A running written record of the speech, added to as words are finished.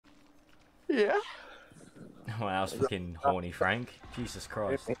Yeah. Well, that was fucking horny, Frank. Jesus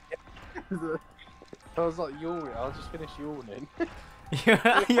Christ. I was like yawning. I'll just finish yawning.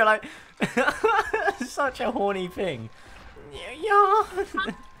 You're like such a horny thing. Yeah.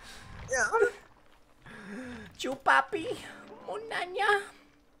 Chu papi, monanya.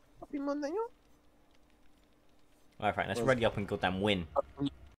 Papi montaño. Alright, Frank, let's ready up and goddamn win.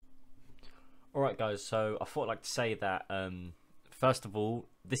 Alright, guys, so I thought I'd like to say that, first of all,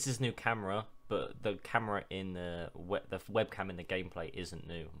 this is a new camera, but the camera in the webcam in the gameplay isn't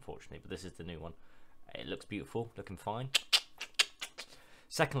new, unfortunately, but this is the new one. It looks beautiful, looking fine.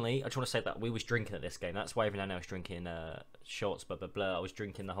 Secondly, I just want to say that we was drinking at this game. That's why every now and then I was drinking shots, blah, blah, blah. I was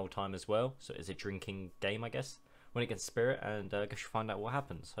drinking the whole time as well, so it's a drinking game, I guess. When it gets spirit, and I guess you'll find out what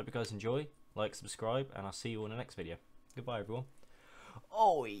happens. Hope you guys enjoy, like, subscribe, and I'll see you all in the next video. Goodbye, everyone.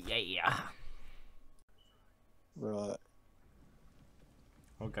 Oh, yeah. Right.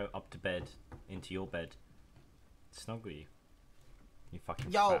 I'll go up to bed, into your bed, snuggle you. You fucking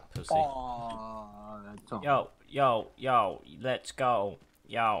fat pussy. Yo, yo, yo, let's go.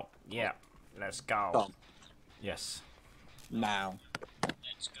 Yo, yeah, let's go. Tom. Yes. Now.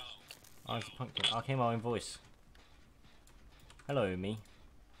 Let's go. Oh, it's a pumpkin. I came my own voice. Hello, me.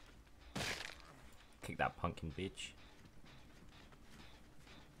 Kick that pumpkin, bitch.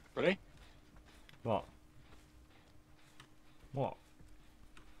 Ready? What? What?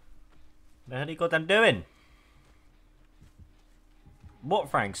 The hell are you goddamn doing? What,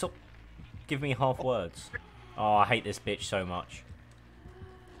 Frank? Stop. Give me half words. Oh, I hate this bitch so much.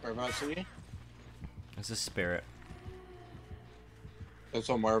 Whereabouts are you? It's a spirit. That's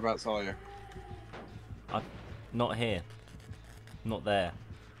on whereabouts are you? I'm not here. Not there.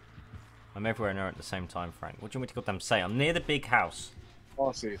 I'm everywhere and there at the same time, Frank. What do you want me to goddamn say? I'm near the big house. Oh,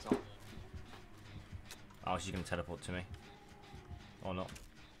 I see it, Tom. Oh, she's gonna teleport to me. Or not.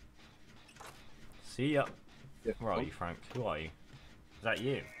 See ya. Yeah, Where are you, Frank? Who are you? Is that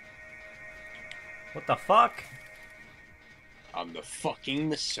you? What the fuck? I'm the fucking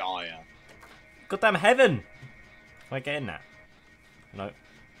Messiah. Goddamn heaven! Can I get in that? No. Is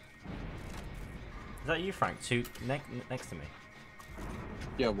that you, Frank? Next to me.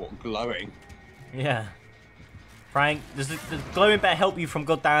 Yeah, what, glowing? Yeah. Frank, does the glowing better help you from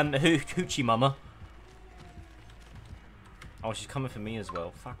goddamn hoochie mama? Oh, she's coming for me as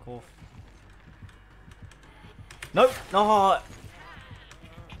well. Fuck off. Nope. No.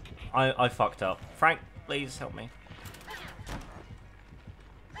 I fucked up. Frank, please help me.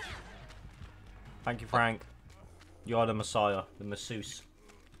 Thank you, Frank. You are the Messiah, the masseuse,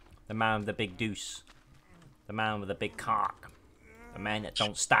 the man with the big deuce, the man with the big cock, the man that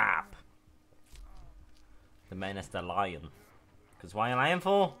don't stop, the man that's the lion. Because why am I lying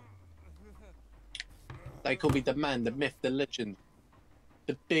for? They call me the man, the myth, the legend,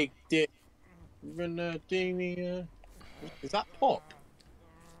 the big dick. Is that Pop?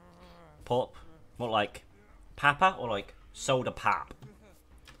 Pop? What, like Papa or like soda pop?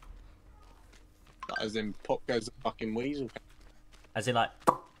 As in Pop goes the fucking weasel. As in like,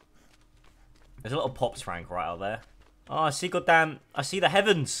 there's a lot of pops, Frank, right out there. Oh, I see goddamn, I see the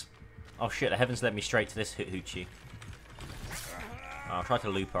heavens. Oh shit, the heavens led me straight to this hoochie. Oh, I tried to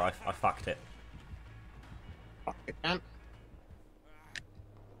loop her, I fucked it. Fuck it, man.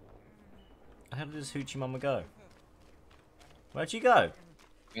 How did this hoochie mama go? Where'd she go?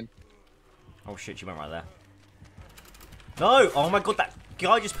 In. Oh shit, she went right there. No! Oh my god, that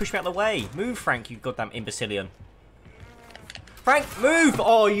guy just pushed me out of the way. Move, Frank, you goddamn imbecilian. Frank, move!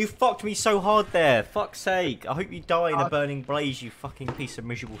 Oh, you fucked me so hard there. Fuck's sake. I hope you die in a burning blaze, you fucking piece of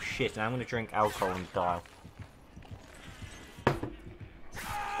miserable shit. And I'm gonna drink alcohol and die.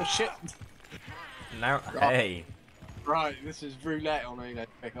 Oh shit. Now, right. hey. Right, this is roulette on who they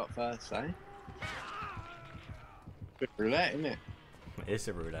pick up first, eh? Good roulette, isn't it? It is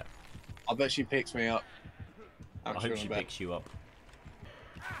a roulette. I bet she picks me up. I hope she picks you up.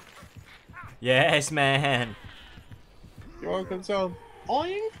 Yes, man. You're welcome, Tom.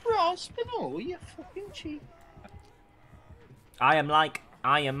 I'm grasping all you fucking cheek. I am Mike.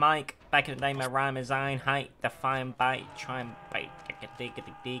 Back in the day, my rhyme is iron height. Define bite. Try and bite.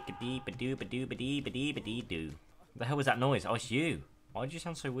 The hell was that noise? Oh, it's you. Why did you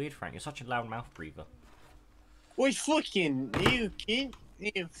sound so weird, Frank? You're such a loud mouth breather. What's fucking you, kid?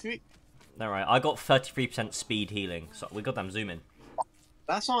 Alright, I got 33% speed healing, so we got them zoom in.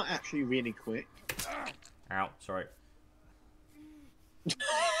 That's not actually really quick. Ow, sorry.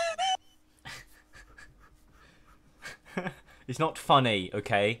 It's not funny,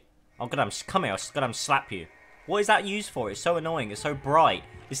 okay? I'm gonna come here, I'm gonna slap you. What is that used for? It's so annoying, it's so bright.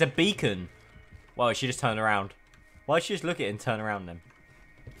 It's a beacon. Well, she just turned around. Why did she just look at it and turn around then?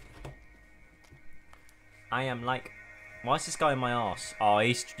 I am like... Why is this guy in my arse? Oh,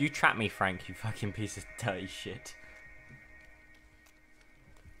 you trapped me, Frank, you fucking piece of dirty shit.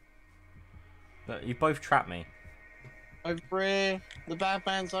 But you both trapped me. Over here. The bad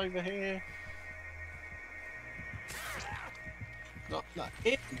man's over here. Not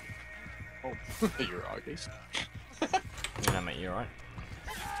him. Oh, you're right, I guess. Yeah, mate, you're right.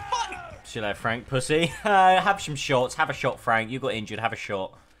 See you later, Frank, pussy. Have some shots. Have a shot, Frank. You got injured. Have a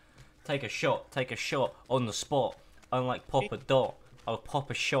shot. Take a shot. Take a shot on the spot. Unlike Pop a Dot, I'll pop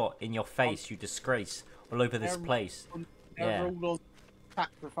a shot in your face, you disgrace. All over this place. Yeah. All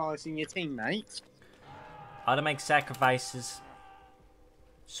sacrificing your teammates. I don't make sacrifices.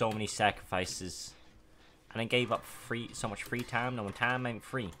 So many sacrifices. And I gave up so much free time. No, when time ain't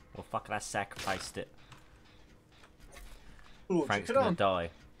free. Well, fuck it, I sacrificed it. Ooh, Frank's gonna die.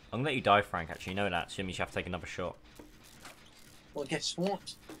 I'm gonna let you die, Frank, actually. You know that. So it means you have to take another shot. Well, guess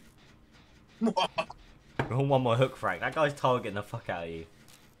what? We're on one more hook, Frank. That guy's targeting the fuck out of you.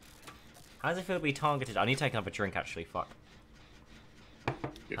 How does it feel to be targeted? I need to take another drink, actually. Fuck.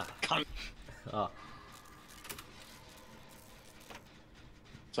 You cunt. Oh.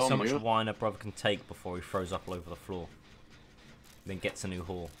 So much wine a brother can take before he throws up all over the floor. Then gets a new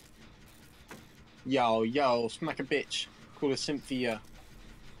whore. Yo, smack a bitch. Call her Cynthia.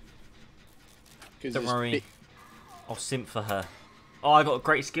 Don't worry. I'll simp for her. Oh, I got a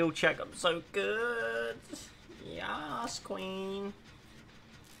great skill check. I'm so good. Yes, queen.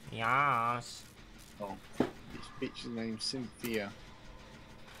 Yes. Oh, this bitch's name's Cynthia.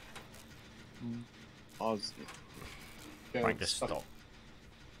 Frank, just stop.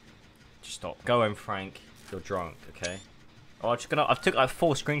 Just stop. Go home, Frank. You're drunk, okay? Oh, I've took like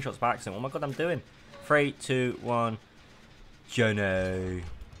 4 screenshots by accident. What am I god I'm doing? 3, 2, 1. Jono.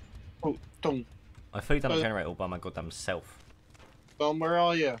 Oh, Tom. I fully done a generator all by my goddamn self. Tom, where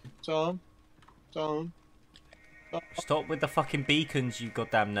are you? Tom? Stop with the fucking beacons, you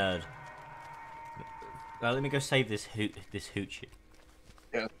goddamn nerd. Now let me go save this hoochie.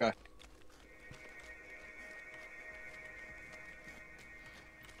 Yeah, okay.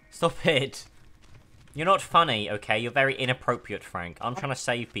 Stop it. You're not funny, okay? You're very inappropriate, Frank. I'm trying to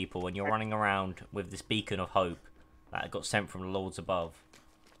save people and you're running around with this beacon of hope that got sent from the lords above.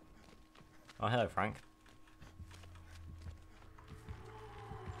 Oh, hello, Frank.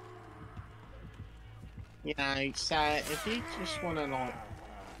 You know, so if you just want to, like,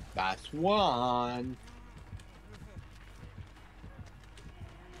 that's one.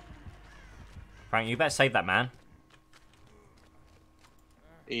 Frank, you better save that man.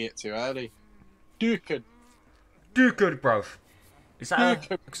 Eat too early. Dickhead. Dickhead, bro. Is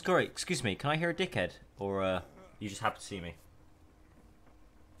that a... Sorry, excuse me, can I hear a dickhead? Or, you just have to see me?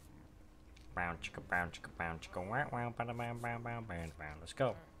 Bow chicka bow chicka bow chicka wow wow bow bow bow bow bow. Let's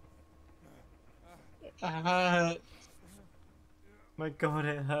go. My god,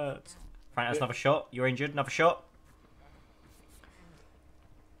 it hurts. Frank, that's another shot. You're injured. Another shot.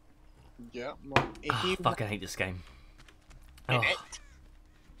 Yeah. Well, if you fucking hate this game. Oh.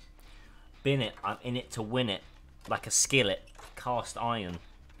 Bin it. I'm in it to win it. Like a skillet. Cast iron.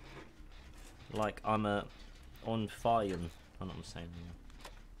 Like I'm on fire. I know what I'm saying.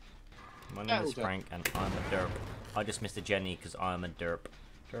 My name is Frank and I'm a derp. I just missed a Jenny because I'm a derp.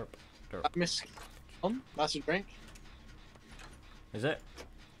 Derp. Derp. Miss. That's a drink. Is it?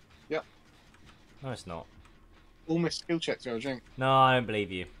 Yep. No, it's not. All my skill checks are a drink. No, I don't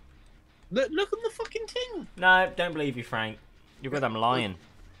believe you. Look at the fucking thing. No, don't believe you, Frank. You're goddamn lying.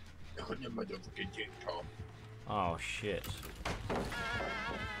 Look at your motherfucking thing, Tom. Oh shit.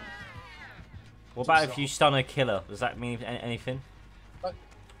 What about if you stun a killer? Does that mean anything? What?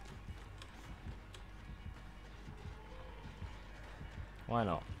 Why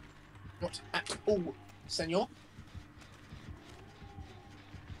not? What at all, senor?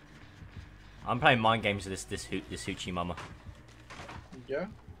 I'm playing mind games with this hoochie mama. Yeah.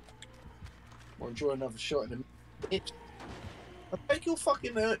 We'll enjoy another shot in a minute. I take your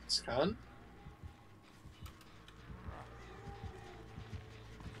fucking hurts, can.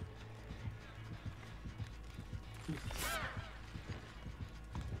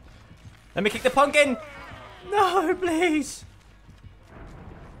 Let me kick the pumpkin! No, please!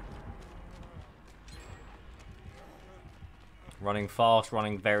 Running fast,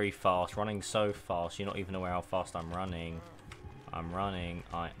 running very fast, running so fast, you're not even aware how fast I'm running. I'm running,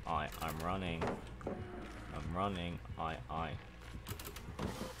 I'm running. I'm running,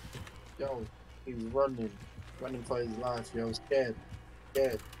 Yo, he's running for his life, yo, scared.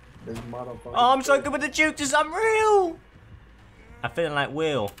 This motherfucker. Oh, I'm so good with the jukes, it's unreal! I'm feeling like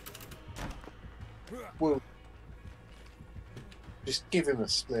Will. Will. Just give him a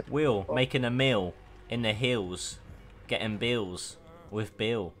split. Will, making a meal in the hills, getting bills with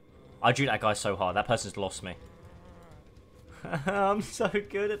Bill. I drew that guy so hard. That person's lost me. I'm so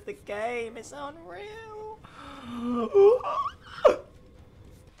good at the game. It's unreal.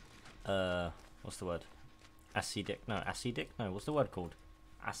 What's the word? Acidic? No, acidic? No, what's the word called?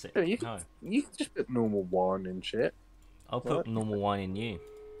 Acid? Yeah, No. You can just put normal wine and shit. I'll put normal wine in you.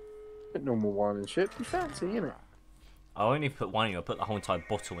 Put normal wine and shit. Be fancy, innit? I won't even put wine in you. I'll put the whole entire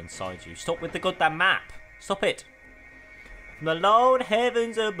bottle inside you. Stop with the goddamn map. Stop it. From the Lord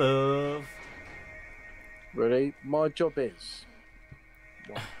heavens above. Ready? My job is...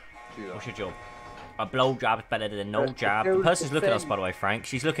 What's your job? A blow job is better than a no job. The person's looking at us, by the way, Frank.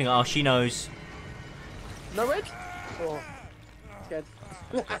 She's looking at us. She knows. No red? Or... Scared?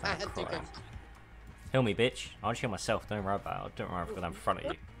 Heal me, bitch. I'll just heal myself. Don't worry about it. Don't worry if I'm in front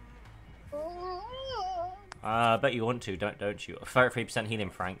of you. I bet you want to, don't you? 33% healing,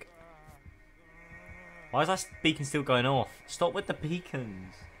 Frank. Why is that beacon still going off? Stop with the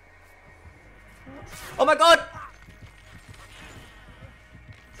beacons. Oh my god!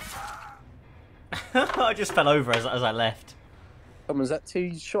 I just fell over as I left. Was that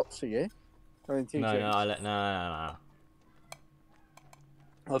 2 shots for you? I mean, 2 No, shots. no.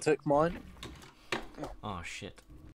 I took mine. Oh shit.